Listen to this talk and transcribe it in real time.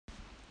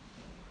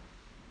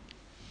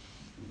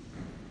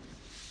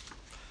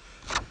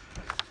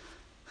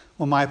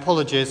Well, my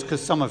apologies, because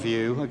some of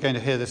you are going to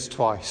hear this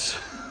twice.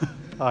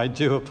 I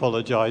do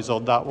apologise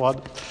on that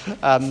one.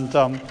 And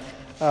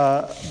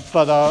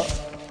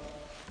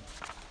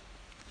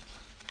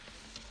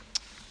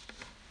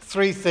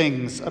three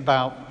things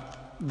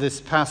about this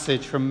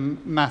passage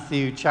from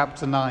Matthew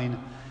chapter 9,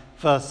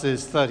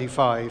 verses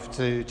 35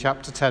 to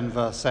chapter 10,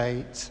 verse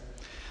 8.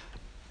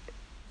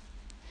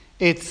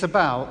 It's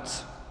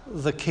about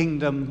the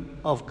kingdom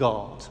of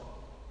God.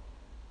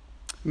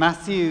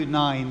 Matthew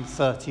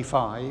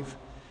 9:35,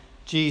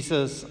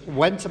 Jesus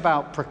went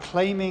about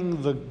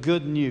proclaiming the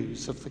good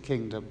news of the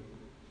kingdom.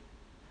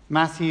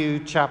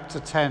 Matthew chapter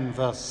 10,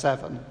 verse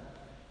 7,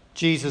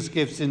 Jesus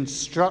gives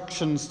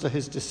instructions to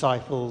his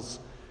disciples,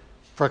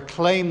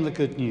 proclaim the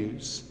good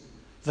news,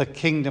 the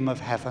kingdom of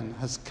heaven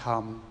has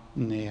come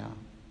near.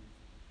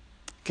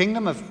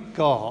 Kingdom of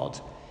God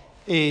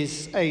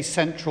is a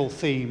central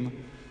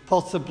theme,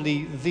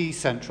 possibly the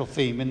central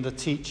theme in the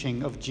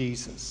teaching of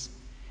Jesus.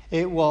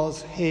 It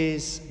was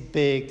his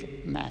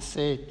big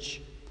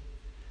message.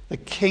 The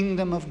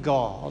kingdom of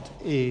God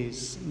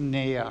is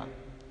near.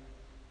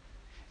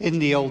 In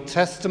the Old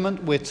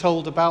Testament, we're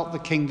told about the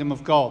kingdom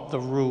of God, the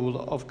rule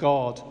of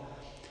God.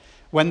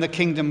 When the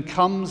kingdom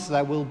comes,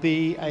 there will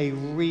be a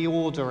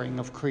reordering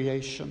of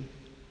creation.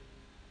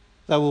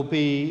 There will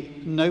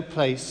be no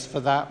place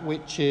for that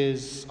which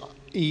is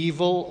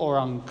evil or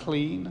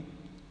unclean.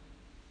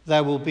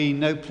 There will be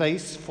no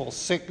place for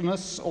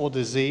sickness or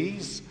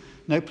disease.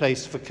 No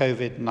place for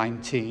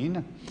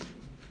COVID-19.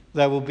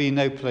 There will be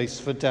no place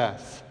for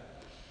death.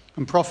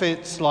 And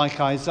prophets like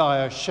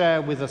Isaiah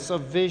share with us a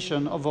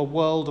vision of a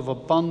world of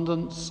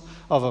abundance,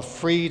 of a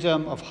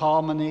freedom, of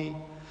harmony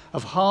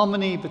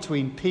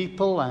between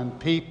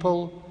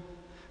people,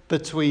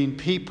 between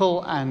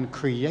people and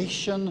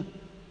creation.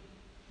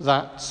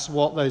 That's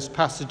what those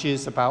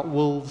passages about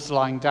wolves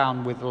lying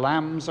down with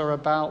lambs are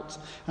about,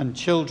 and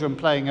children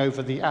playing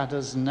over the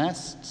adder's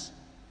nests.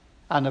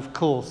 And of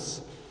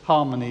course,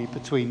 harmony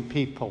between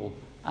people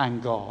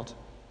and God.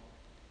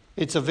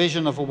 It's a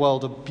vision of a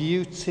world of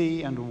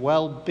beauty and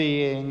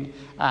well-being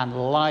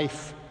and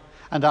life.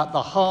 And at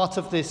the heart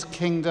of this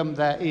kingdom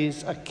there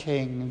is a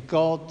king,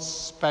 God's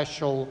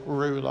special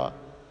ruler,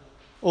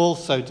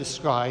 also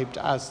described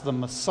as the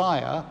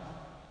Messiah,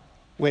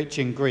 which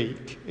in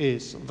Greek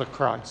is the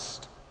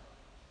Christ.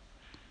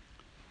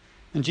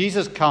 And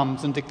Jesus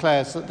comes and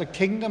declares that the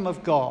kingdom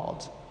of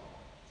God,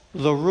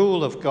 the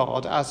rule of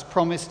God, as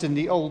promised in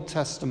the Old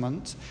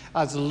Testament,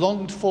 as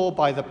longed for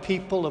by the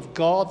people of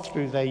God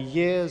through their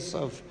years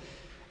of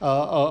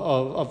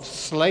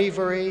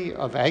slavery,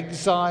 of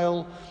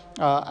exile,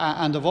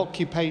 and of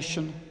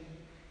occupation,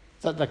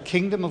 that the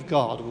kingdom of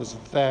God was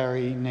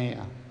very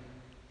near.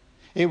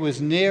 It was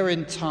near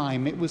in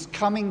time. It was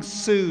coming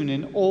soon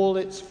in all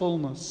its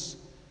fullness.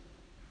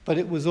 But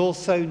it was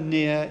also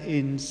near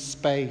in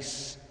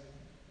space.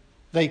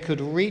 They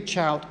could reach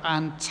out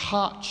and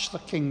touch the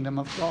kingdom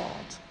of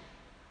God.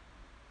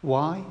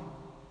 Why?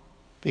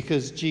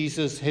 Because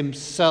Jesus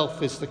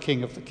himself is the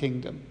King of the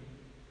kingdom.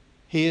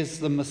 He is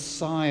the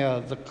Messiah,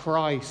 the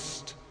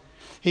Christ.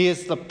 He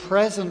is the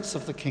presence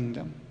of the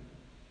kingdom.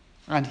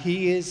 And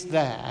he is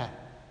there.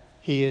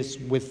 He is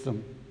with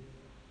them.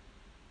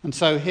 And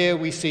so here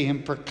we see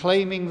him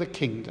proclaiming the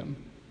kingdom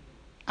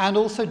and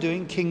also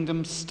doing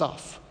kingdom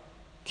stuff,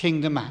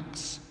 kingdom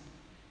acts.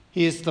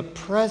 He is the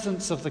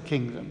presence of the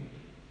kingdom.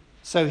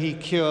 So he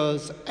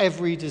cures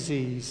every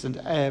disease and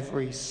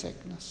every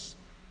sickness.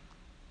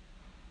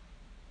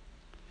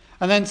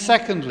 And then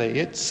secondly,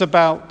 it's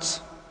about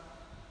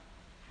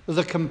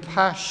the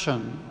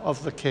compassion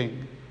of the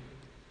king.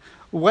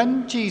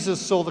 When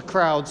Jesus saw the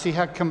crowds, he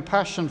had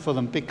compassion for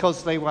them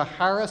because they were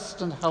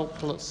harassed and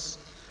helpless,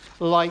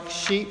 like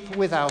sheep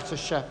without a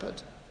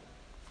shepherd.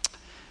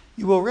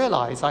 You will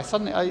realize,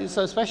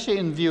 so especially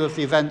in view of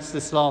the events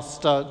this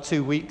last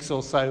 2 weeks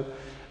or so,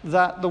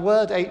 that the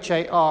word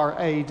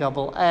HARASS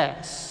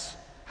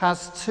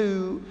has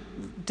two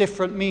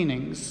different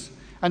meanings,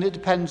 and it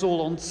depends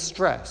all on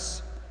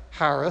stress,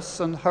 harass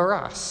and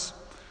harass.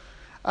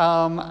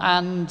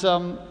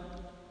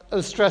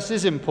 Stress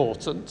is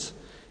important,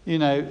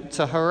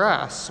 to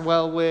harass.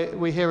 Well,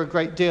 we hear a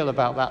great deal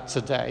about that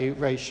today,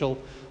 racial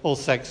or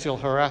sexual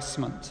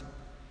harassment.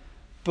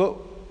 But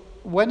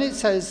when it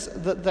says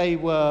that they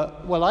were,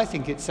 I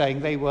think it's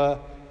saying they were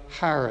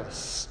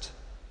harassed.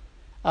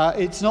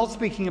 It's not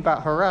speaking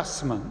about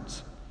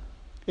harassment.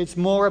 It's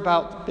more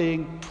about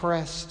being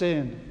pressed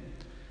in.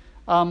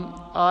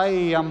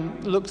 I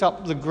looked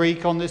up the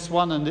Greek on this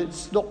one, and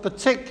it's not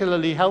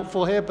particularly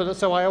helpful here, but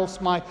so I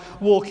asked my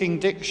walking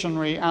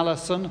dictionary,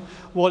 Alison,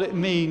 what it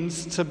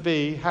means to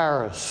be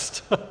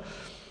harassed.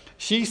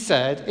 She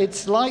said,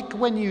 it's like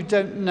when you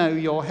don't know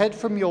your head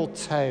from your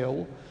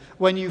tail,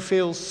 when you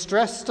feel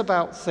stressed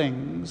about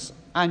things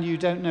and you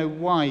don't know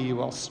why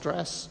you are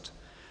stressed,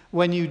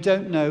 when you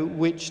don't know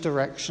which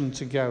direction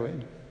to go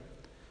in.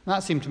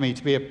 That seemed to me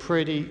to be a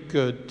pretty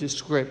good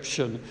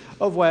description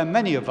of where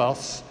many of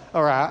us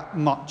are at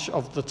much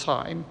of the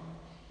time.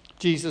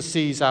 Jesus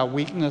sees our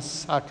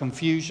weakness, our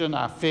confusion,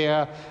 our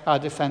fear, our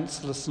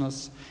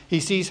defenselessness. He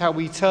sees how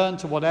we turn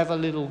to whatever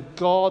little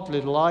god,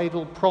 little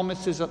idol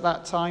promises at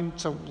that time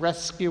to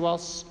rescue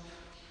us,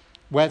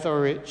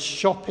 whether it's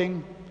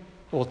shopping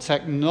or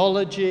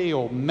technology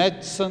or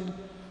medicine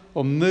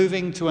or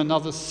moving to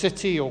another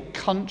city or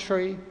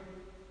country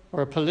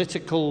or a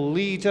political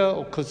leader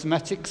or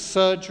cosmetic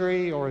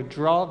surgery or a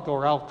drug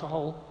or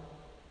alcohol.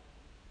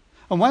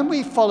 And when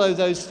we follow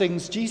those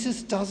things,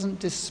 Jesus doesn't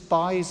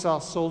despise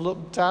us or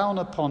look down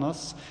upon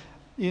us.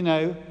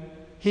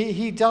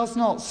 He does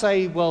not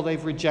say, well,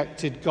 they've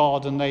rejected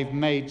God and they've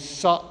made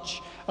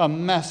such a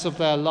mess of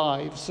their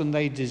lives and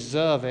they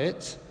deserve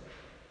it.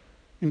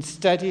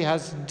 Instead, he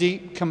has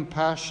deep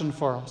compassion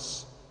for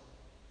us.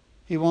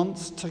 He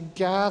wants to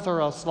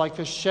gather us like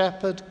a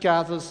shepherd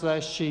gathers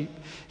their sheep.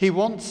 He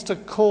wants to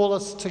call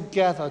us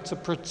together to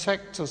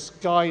protect us,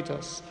 guide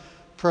us,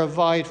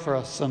 provide for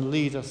us, and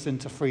lead us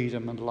into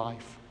freedom and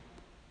life.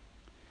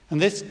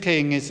 And this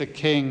king is a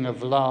king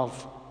of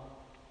love.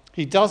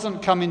 He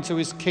doesn't come into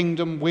his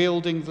kingdom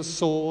wielding the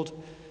sword,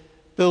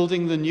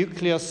 building the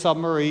nuclear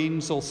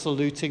submarines, or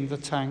saluting the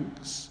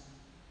tanks.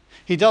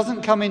 He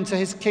doesn't come into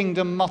his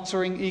kingdom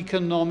muttering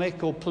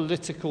economic or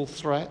political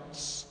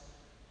threats.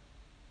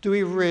 Do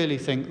we really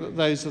think that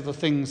those are the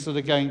things that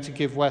are going to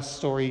give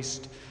west or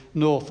east,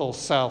 north or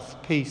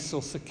south, peace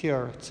or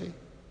security?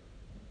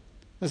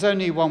 There's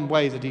only one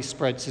way that he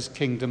spreads his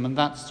kingdom, and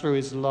that's through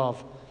his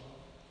love.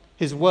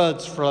 His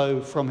words flow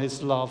from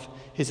his love.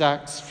 His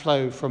acts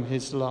flow from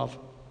his love.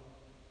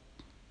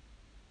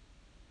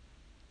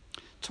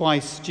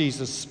 Twice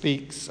Jesus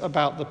speaks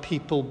about the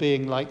people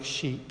being like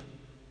sheep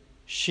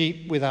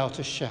without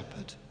a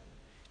shepherd.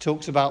 He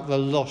talks about the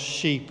lost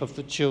sheep of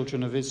the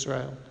children of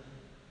Israel.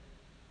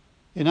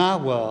 In our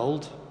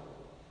world,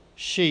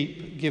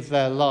 sheep give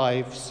their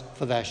lives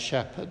for their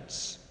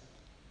shepherds.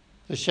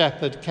 The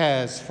shepherd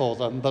cares for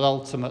them, but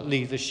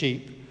ultimately the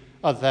sheep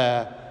are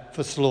there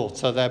for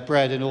slaughter. They're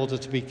bred in order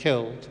to be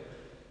killed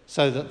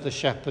so that the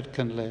shepherd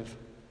can live.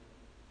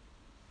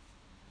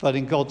 But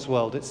in God's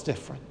world, it's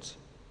different.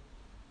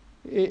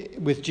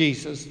 With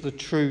Jesus, the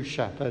true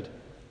shepherd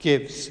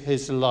gives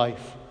his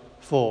life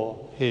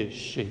for his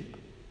sheep.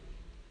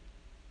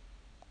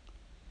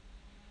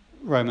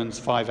 Romans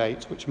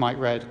 5:8, which Mike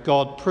read,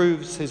 God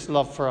proves his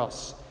love for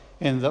us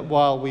in that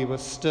while we were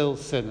still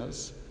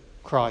sinners,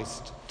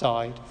 Christ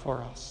died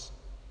for us.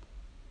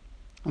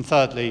 And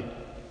thirdly,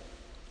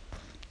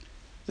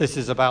 this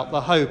is about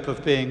the hope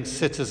of being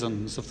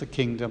citizens of the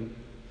kingdom.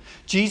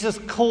 Jesus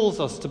calls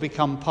us to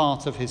become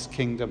part of his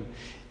kingdom.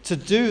 To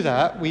do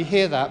that, we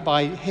hear that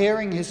by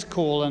hearing his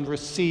call and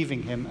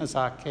receiving him as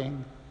our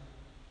king.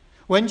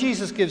 When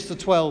Jesus gives the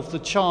 12 the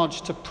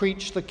charge to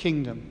preach the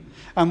kingdom,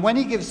 and when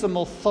he gives them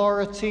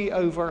authority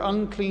over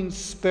unclean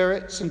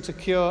spirits and to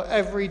cure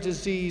every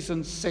disease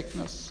and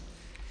sickness,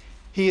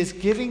 he is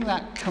giving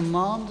that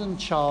command and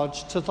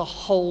charge to the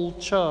whole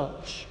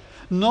church,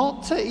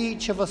 not to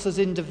each of us as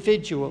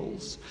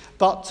individuals,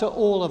 but to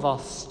all of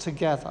us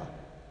together.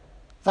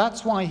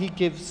 That's why he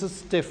gives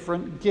us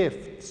different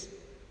gifts,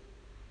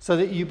 so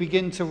that you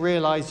begin to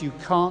realize you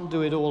can't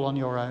do it all on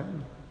your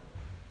own,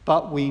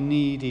 but we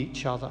need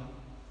each other.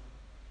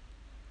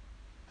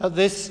 At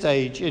this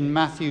stage in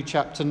Matthew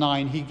chapter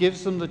 9, he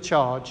gives them the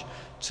charge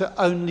to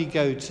only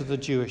go to the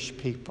Jewish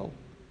people.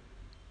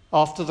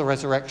 After the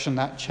resurrection,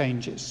 that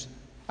changes,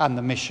 and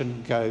the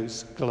mission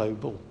goes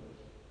global.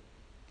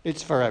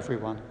 It's for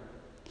everyone.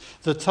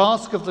 The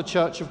task of the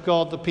Church of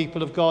God, the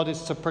people of God,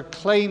 is to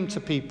proclaim to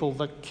people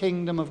the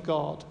kingdom of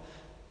God.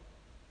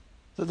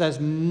 That there's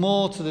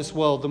more to this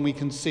world than we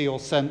can see or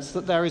sense,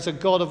 that there is a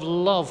God of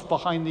love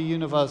behind the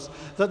universe,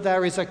 that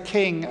there is a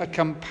king, a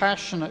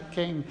compassionate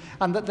king,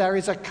 and that there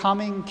is a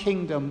coming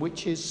kingdom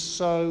which is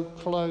so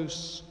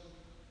close.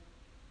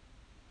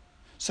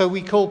 So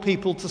we call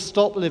people to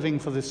stop living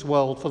for this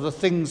world, for the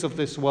things of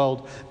this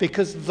world,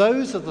 because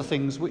those are the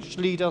things which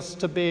lead us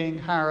to being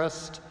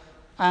harassed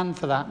and,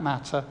 for that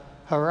matter,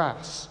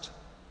 harassed.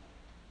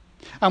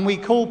 And we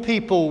call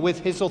people with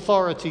his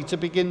authority to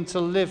begin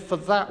to live for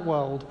that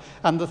world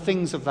and the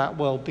things of that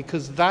world,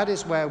 because that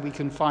is where we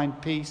can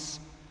find peace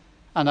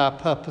and our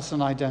purpose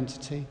and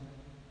identity.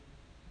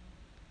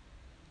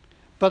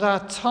 But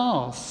our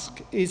task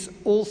is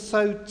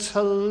also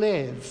to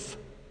live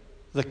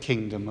the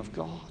kingdom of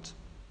God.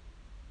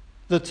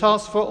 The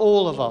task for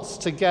all of us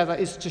together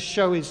is to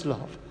show his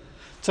love,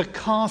 to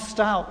cast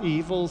out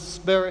evil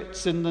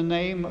spirits in the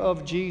name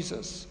of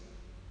Jesus.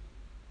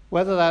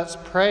 Whether that's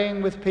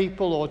praying with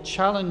people or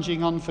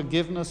challenging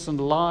unforgiveness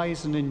and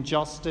lies and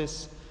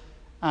injustice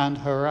and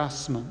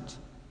harassment.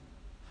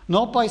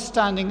 Not by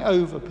standing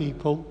over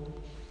people,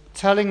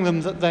 telling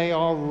them that they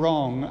are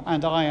wrong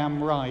and I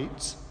am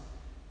right.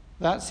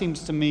 That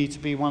seems to me to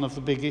be one of the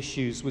big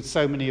issues with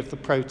so many of the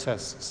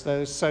protests.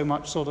 There's so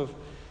much sort of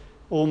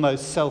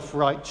almost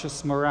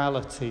self-righteous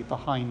morality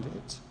behind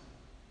it.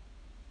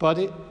 But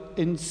it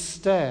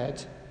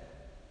instead,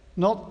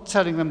 not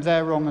telling them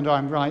they're wrong and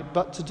I'm right,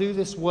 but to do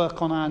this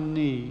work on our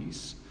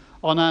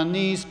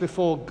knees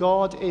before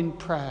God in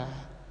prayer,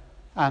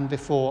 and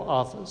before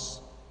others.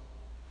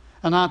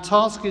 And our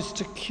task is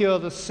to cure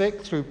the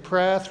sick through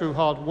prayer, through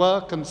hard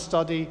work and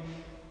study,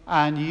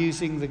 and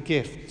using the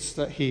gifts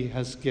that he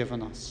has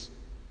given us.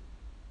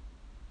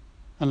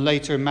 And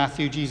later in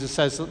Matthew, Jesus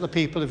says that the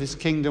people of his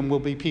kingdom will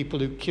be people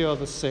who cure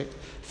the sick,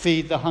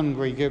 feed the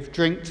hungry, give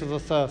drink to the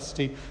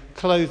thirsty,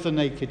 clothe the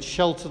naked,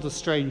 shelter the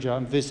stranger,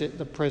 and visit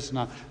the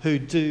prisoner, who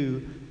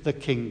do the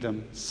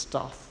kingdom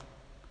stuff.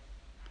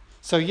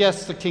 So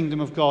yes, the kingdom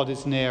of God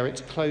is near.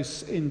 It's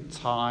close in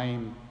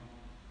time.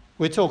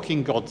 We're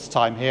talking God's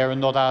time here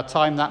and not our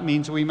time. That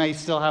means we may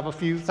still have a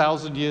few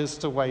thousand years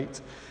to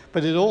wait.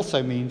 But it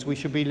also means we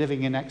should be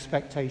living in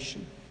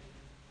expectation.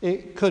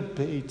 It could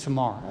be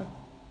tomorrow.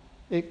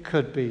 It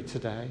could be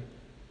today.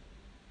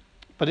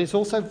 But it's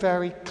also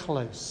very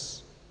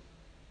close.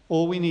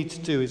 All we need to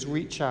do is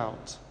reach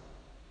out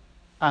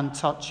and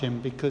touch him,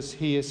 because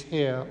he is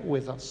here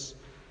with us.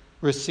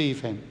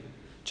 Receive him,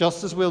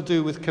 just as we'll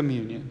do with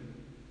communion,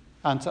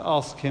 and to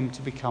ask him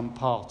to become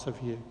part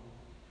of you.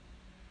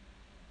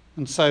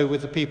 And so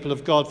with the people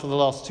of God for the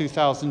last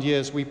 2,000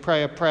 years, we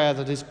pray a prayer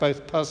that is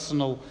both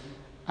personal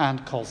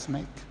and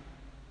cosmic.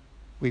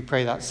 We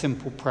pray that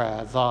simple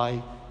prayer,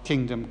 thy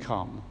kingdom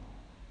come.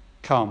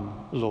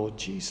 Come, Lord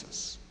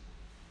Jesus.